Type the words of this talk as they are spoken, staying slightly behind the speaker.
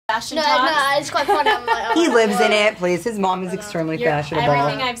fashion no, talks. no, it's quite funny. I'm like, He lives in it, please. His mom is extremely fashionable.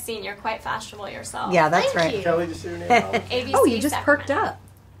 Everything I've seen, you're quite fashionable yourself. Yeah, that's Thank right. you. Kelly, just your name. ABC Oh, you just Sacramento. perked up.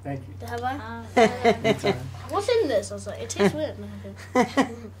 Thank you. Have I? Anytime. What's in this? I was like, it tastes weird.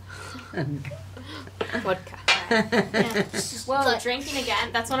 Vodka. Yeah. Well, Like- drinking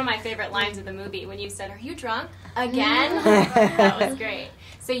again, that's one of my favorite lines of the movie when you said, "Are you drunk again?" That was great.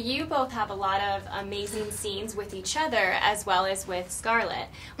 So you both have a lot of amazing scenes with each other as well as with Scarlett.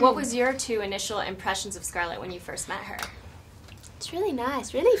 What was your two initial impressions of Scarlett when you first met her? It's really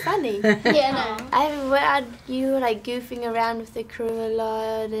nice, really funny. Yeah, no. I you were like goofing around with the crew a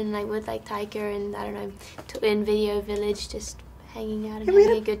lot, and like with like Taika and I don't know, in Video Village, just hanging out and Yeah, we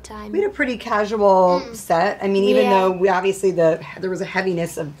having had a good time. We had a pretty casual set. I mean, even Yeah. though we obviously there was a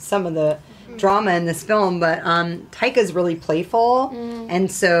heaviness of some of the drama in this film, but Taika's really playful,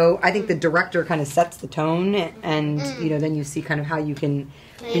 and so I think the director kind of sets the tone, and you know, then you see kind of how you can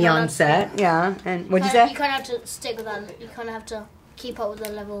be on set. Yeah, and what'd you say? You kind of have to stick with that. You kind of have to keep up with the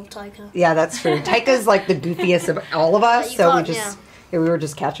level of Taika. Yeah, that's true. Taika's like the goofiest of all of us, You so we can't- just we were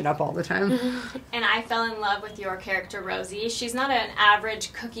just catching up all the time. And I fell in love with your character, Rosie. She's not an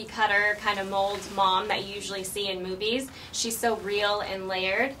average cookie cutter kind of mold mom that you usually see in movies. She's so real and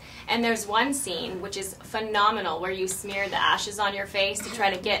layered. And there's one scene, which is phenomenal, where you smear the ashes on your face to try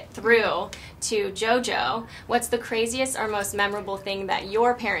to get through to Jojo. What's the craziest or most memorable thing that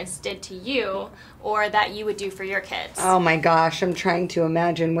your parents did to you or that you would do for your kids? Oh my gosh, I'm trying to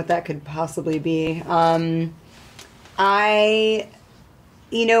imagine what that could possibly be.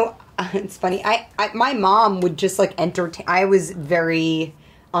 You know, it's funny. My mom would just like entertain. I was very,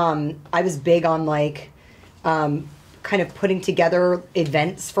 I was big on like, kind of putting together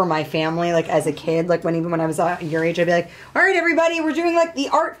events for my family, like as a kid. Like even when I was your age, I'd be like, all right, everybody, we're doing like the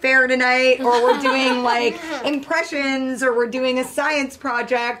art fair tonight, or we're doing like impressions, or we're doing a science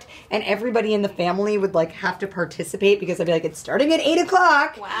project, and everybody in the family would like have to participate because I'd be like, it's starting at 8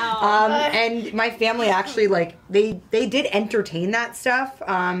 o'clock. Wow. And my family actually like they did entertain that stuff.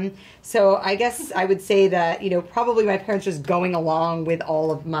 So I guess I would say that, you know, probably my parents just going along with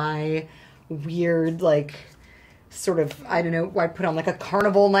all of my weird like sort of, I don't know, I put on like a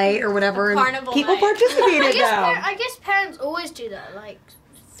carnival night or whatever, and people participated though. I guess parents always do that, like.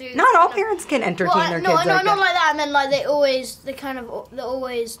 Through Not all parents can entertain their kids like that. Not like that. I mean, like they're always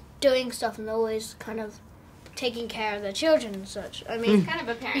doing stuff, and they're always kind of taking care of their children and such. I mean, It's kind of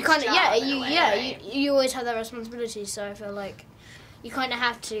a parent's you kind of job in a way, right? you always have that responsibility. So I feel like you kind of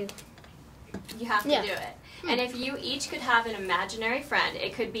have to. You have to Yeah. do it. And if you each could have an imaginary friend,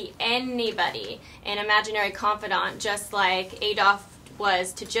 it could be anybody, an imaginary confidant, just like Adolf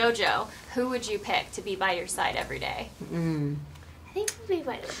was to Jojo, who would you pick to be by your side every day? I think probably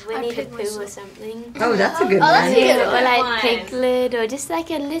like Winnie the pick Pooh myself. or something. Oh, that's a good that's one. a good Yeah, one. or like One. Piglet, or just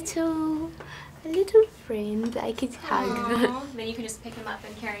like a little friend I could hug. Aw, then you can just pick him up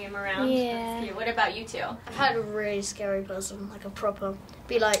and carry him around. Yeah. That's cute. What about you two? I've had a really scary person, like a proper,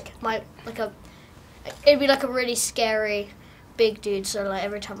 it'd be like a really scary big dude. So like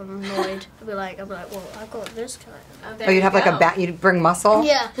every time I'm annoyed, I'd be like, well, I've got this guy. There Oh, you'd you have like go. a bat. You'd bring muscle.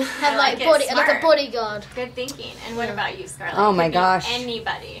 Yeah, have like like it, like a smart. bodyguard. Good thinking. And what about you, Scarlett? Oh It my could be gosh.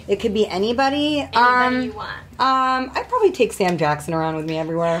 Anybody. It could be anybody. Anybody you want. I'd probably take Sam Jackson around with me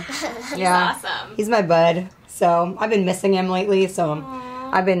everywhere. He's awesome. He's my bud. So I've been missing him lately. So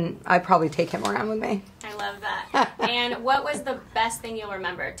I'd probably take him around with me. I love that. And what was the best thing you'll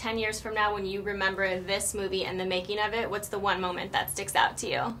remember 10 years from now when you remember this movie and the making of it? What's the one moment that sticks out to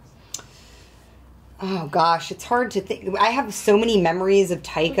you? Oh gosh, it's hard to think. I have so many memories of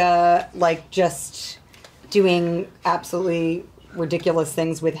Taika, like just doing absolutely ridiculous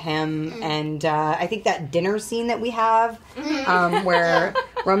things with him, and I think that dinner scene that we have, where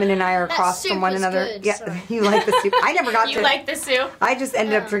Roman and I are across soup from one was another. good, Yeah, so. you like the soup? I never got You to. like the soup? I just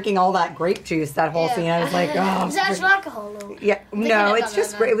ended up drinking all that grape juice that whole scene. I was like, oh. Is that actual alcohol? Or? Yeah, They no, could've it's done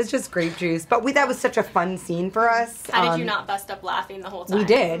just that, great. no. It was just grape juice, but that was such a fun scene for us. How did you not bust up laughing the whole time? We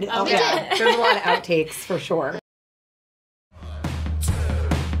did. Oh, yeah. There's a lot of outtakes for sure.